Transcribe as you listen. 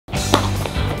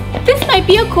This might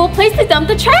be a cool place to dump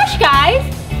the trash, guys.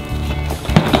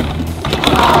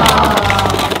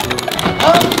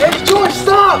 Auntie Joyce,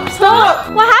 stop!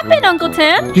 Stop! What happened, Uncle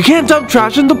Tim? You can't dump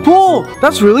trash in the pool.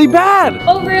 That's really bad.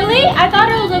 Oh, really? I thought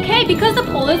it was okay because the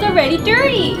pool is already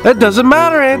dirty. That doesn't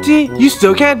matter, Auntie. You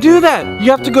still can't do that.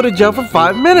 You have to go to jail for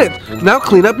 5 minutes. Now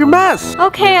clean up your mess.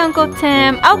 Okay, Uncle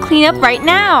Tim. I'll clean up right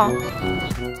now.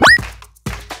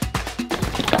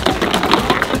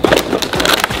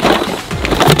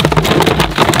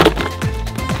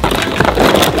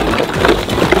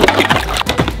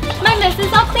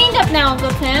 Now, Uncle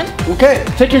Tim. Okay,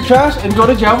 take your trash and go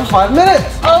to jail for 5 minutes.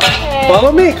 Okay.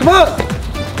 Follow me, come on.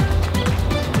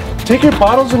 Take your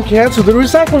bottles and cans to the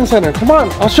recycling center. Come on,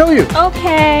 I'll show you.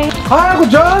 Okay. Hi, Uncle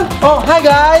John. Oh, hi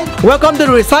guys. Welcome to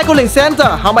the recycling center.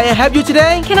 How may I help you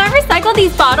today? Can I recycle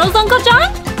these bottles, Uncle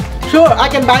John? Sure, I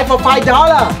can buy for $5.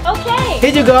 Okay.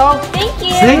 Here you go. Thank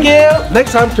you. Thank you.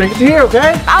 Next time, take it here,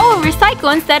 okay? I will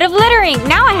recycle instead of littering.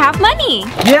 Now I have money.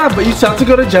 Yeah, but you still have to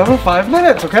go to jail for 5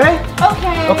 minutes, okay?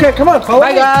 Okay. Okay, come on, follow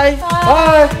me. Bye, guys.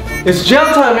 Bye. It's jail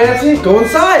time, Auntie. Go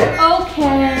inside.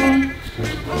 Okay.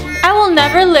 I will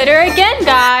never litter again,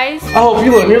 guys. I hope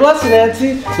you learned your lesson,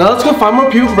 Auntie. Now let's go find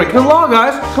more people breaking the law,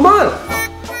 guys. Come on.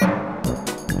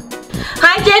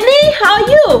 Hi Jenny, how are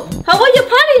you? How was your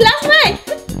party last night?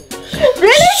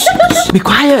 Really? Be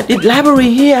quiet. It's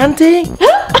library here, Auntie.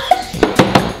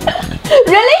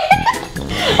 Really?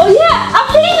 Oh yeah, I'm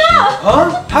free now.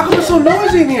 Huh? How come it's so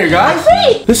noisy in here, guys? I'm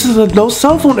free. This is a no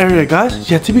cell phone area, guys.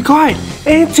 You have to be quiet.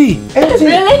 Auntie! Auntie!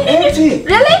 Really? Auntie!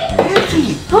 Really?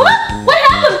 Auntie! Huh? What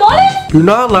happened, Boris? You're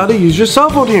not allowed to use your cell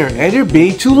phone here, and you're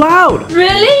being too loud.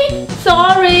 Really?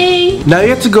 Sorry. Now you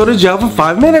have to go to jail for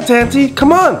 5 minutes, Auntie.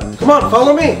 Come on. Come on,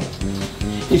 follow me.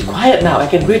 It's quiet now. I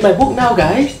can read my book now,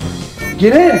 guys.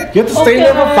 Get in. You have to stay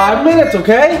there for 5 minutes,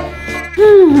 okay?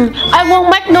 I won't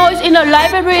make noise in the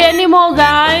library anymore,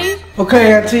 guys.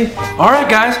 Okay, Auntie. Alright,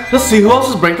 guys. Let's see who else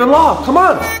is breaking the law. Come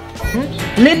on.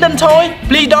 Lyndon toy,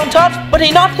 please don't touch. But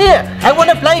he's not here. I want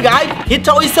to play, guys. His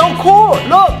toy is so cool.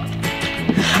 Look.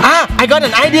 I got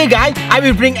an idea, guys. I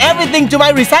will bring everything to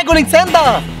my recycling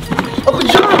center. Uncle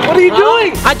John, what are you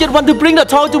doing? I just want to bring the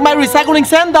toy to my recycling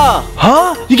center.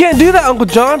 Huh? You can't do that, Uncle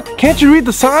John. Can't you read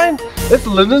the sign? It's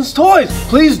Lyndon's toys.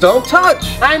 Please don't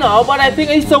touch. I know, but I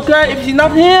think it's okay if she's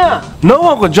not here. No,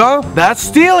 Uncle John. That's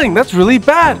stealing. That's really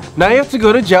bad. Now you have to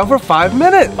go to jail for 5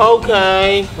 minutes.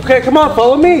 Okay. Okay, come on,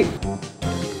 follow me.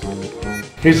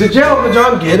 Here's the jail, Uncle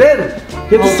John. Get in.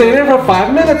 You have to stay there for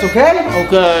 5 minutes, okay?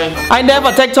 Okay. I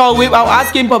never take toy without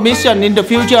asking permission in the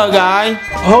future, guys.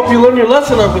 I hope you learn your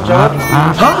lesson, Uncle John.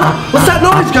 Huh? What's that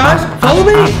noise, guys? Follow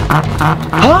me.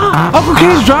 Huh? Uncle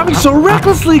K is driving so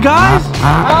recklessly, guys.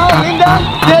 Oh, Lyndon,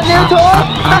 your new toy?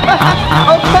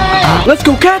 Okay. Let's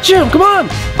go catch him. Come on.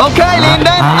 Okay,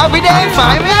 Lyndon, I'll be there in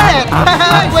 5 minutes.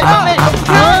 Wait a minute.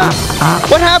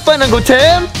 What happened, Uncle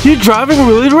Tim? You're driving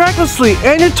really recklessly,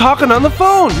 and you're talking on the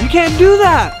phone. You can't do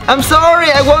that. I'm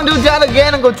sorry, I won't do that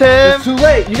again, Uncle Tim. It's too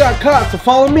late. You got caught, so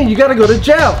follow me. You gotta go to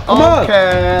jail. Come on.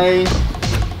 Okay.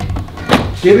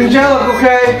 Get in jail, Uncle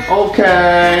K.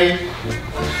 Okay.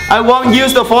 I won't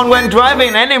use the phone when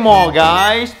driving anymore,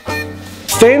 guys.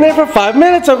 Stay in there for 5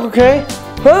 minutes, Uncle K.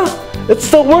 Huh? It's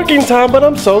still working time, but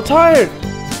I'm so tired.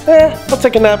 I'll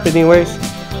take a nap anyways.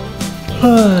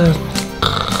 Huh?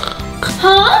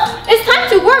 It's time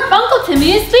to work. Uncle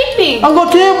Timmy is sleeping. Uncle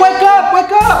Tim, wake up,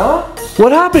 wake up. Huh?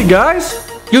 What happened, guys?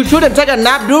 You shouldn't take a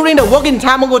nap during the working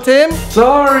time, Uncle Tim.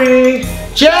 Sorry.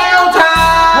 Jail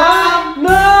time! No!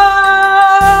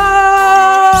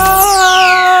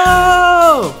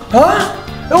 Huh?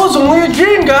 It was only a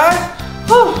dream, guys.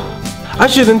 I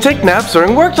shouldn't take naps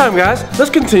during work time, guys. Let's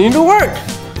continue to work.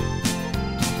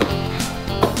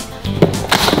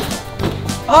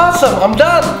 Awesome, I'm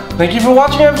done. Thank you for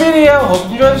watching our video. Hope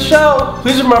you enjoyed the show.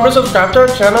 Please remember to subscribe to our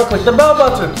channel, click the bell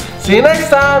button. See you next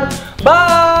time.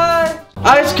 Bye.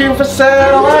 Ice cream for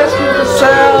sale, ice cream for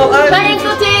sale. Bye,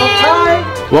 Uncle Tim. Hi.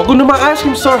 Welcome to my ice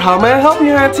cream store. How may I help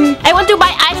you, Auntie? I want to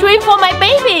buy ice cream for my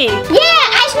baby.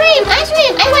 Yeah, ice cream, ice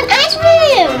cream. I want ice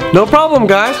cream. No problem,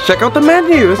 guys. Check out the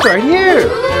menu. It's right here.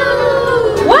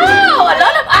 Wow, a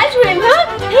lot of ice cream, huh?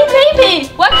 Hey,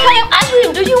 baby, what kind of ice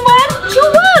cream do you want?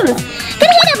 Two ones. Can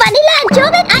I get a vanilla and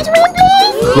chocolate ice cream,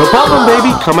 please? No problem,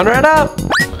 baby. Coming right up.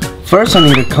 First, I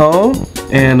need a cone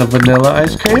and a vanilla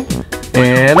ice cream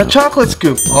and a chocolate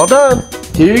scoop. All done.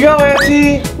 Here you go,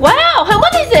 Auntie. Wow, how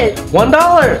much is it?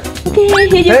 $1. Okay,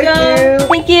 here you go.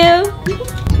 Thank you.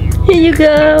 Here you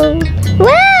go.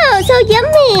 Wow, so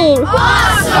yummy.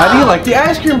 How do you like the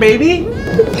ice cream, baby?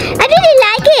 I really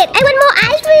like it. I want more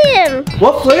ice cream.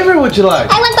 What flavor would you like?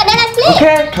 I want banana split.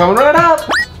 Okay, coming right up.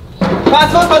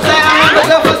 Fast food for sale,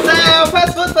 hamburger for sale,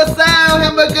 fast food for sale,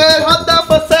 hamburger, hot dog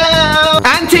for sale.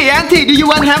 Auntie, do you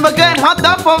want hamburger and hot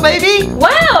dog for baby?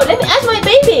 Wow, let me ask my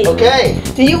baby. Okay.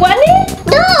 Do you want it?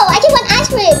 No, I just want ice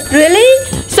cream. Really?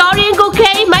 Sorry, Uncle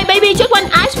K, my baby just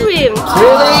want ice cream.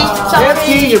 Really?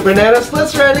 Auntie, your banana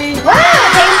split's ready. Wow,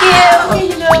 thank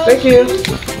you. Thank you.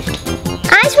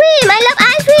 Ice cream, I love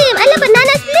ice cream. I love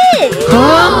banana split.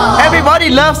 Huh? Everybody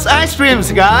loves ice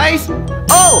creams, guys.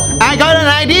 Oh, I got an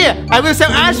idea. I will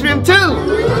sell ice cream too.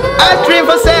 Ice cream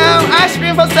for sale,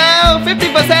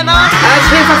 50% off. Ice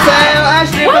cream for sale,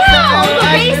 ice cream for sale. Wow, Uncle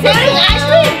K is selling ice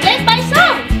cream. Let's buy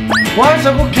some. Why is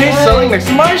Uncle K selling next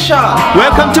to my shop?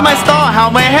 Welcome to my store. How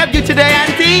may I help you today,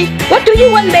 Auntie? What do you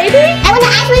want, baby? I want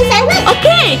an ice cream sandwich.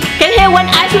 Okay, can I have one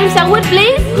ice cream sandwich,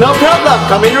 please? No problem.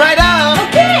 Coming right out.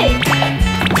 Okay.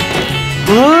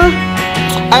 Huh?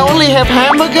 I only have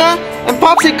hamburger and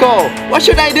popsicle. What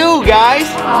should I do, guys?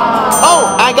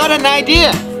 Oh, I got an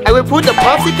idea. I will put the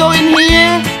popsicle in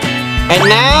here. And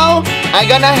now, I'm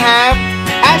gonna have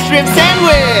ice cream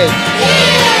sandwich.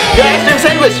 Your ice cream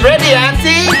sandwich ready,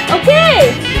 Auntie?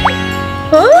 Okay.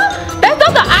 Huh? That's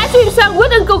not the ice cream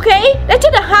sandwich, Uncle K. That's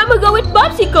just a hamburger with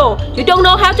popsicle. You don't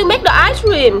know how to make the ice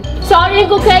cream. Sorry,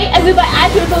 Uncle K. I will buy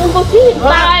ice cream for Uncle K.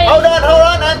 Bye. Hold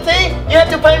on, Auntie. You have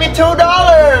to pay me $2.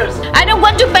 I don't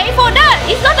want to pay for that.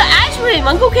 It's not the ice cream,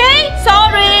 Uncle K.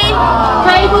 Sorry.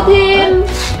 Hi, Uncle Tim.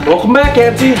 Welcome back,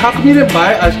 Auntie. How come you didn't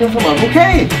buy ice cream from Uncle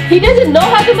K? He doesn't know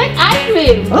how to make ice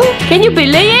cream. Huh? Can you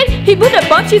believe it? He put a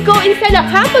popsicle inside a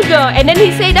hamburger and then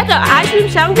he said that's an ice cream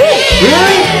sandwich.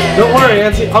 Really? Don't worry,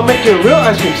 Auntie. I'll make you a real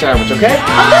ice cream sandwich, okay?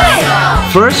 Okay.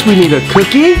 First, we need a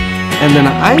cookie, and then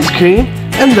an ice cream,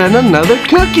 and then another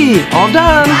cookie. All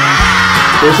done.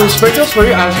 Here's some sprinkles for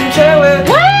your ice cream sandwich.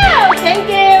 Wow, thank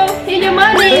you. Here's your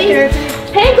money. Thank you,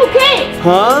 Auntie. Hey, Uncle K.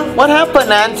 Huh? What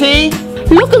happened, Auntie?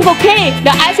 Look, Uncle K,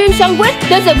 the ice cream sandwich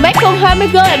doesn't make from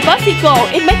hamburger and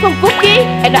popsicle. It makes from cookie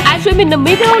and the ice cream in the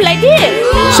middle like this.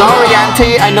 Sorry,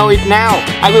 Auntie. I know it now.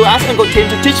 I will ask Uncle Tim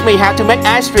to teach me how to make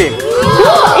ice cream.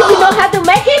 If you know how to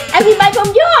make it, I will buy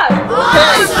from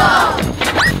yours.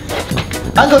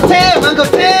 Uncle Tim!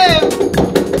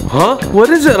 Huh? What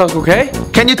is it, Uncle K?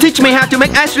 Can you teach me how to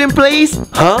make ice cream, please?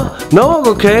 Huh? No,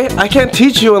 Uncle K. I can't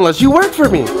teach you unless you work for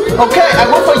me. Okay, I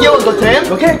work for you, Uncle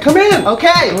Tim. Okay, come in.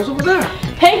 Okay. What's over there?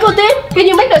 Hey, Uncle Tim, can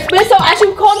you make the special ice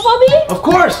cream cone for me? Of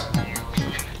course.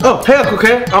 Oh, hey, Uncle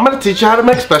K. I'm gonna teach you how to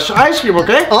make special ice cream,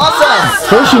 okay? Awesome.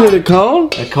 First, you need a cone.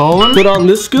 A cone. Put on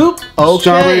this scoop. Okay.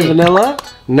 Strawberry and vanilla.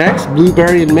 Next,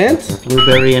 blueberry and mint.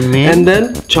 Blueberry and mint. And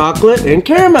then chocolate and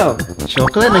caramel.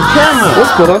 Chocolate and caramel.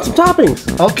 Let's put on some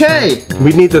toppings. Okay.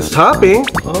 We need this topping.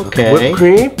 Okay. Whipped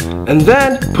cream. And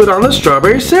then put on the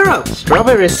strawberry syrup.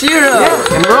 Strawberry syrup.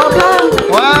 Yeah, and we're all done.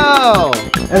 Wow.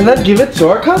 And then give it to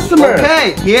our customer.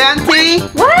 Okay. Here, Auntie.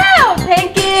 Wow,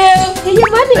 thank you. Here's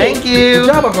your money. Thank Good you.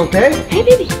 job, Uncle K. Hey,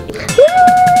 baby.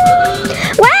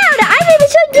 Wow, the ice cream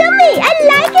is so yummy. I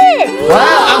like it.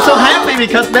 Wow, I'm so happy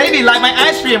because baby like my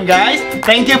ice cream, guys.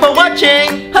 Thank you for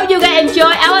watching. Hope you guys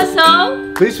enjoy our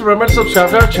song. Please remember to subscribe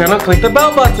to our channel and click the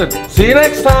bell button. See you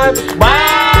next time.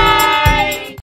 Bye.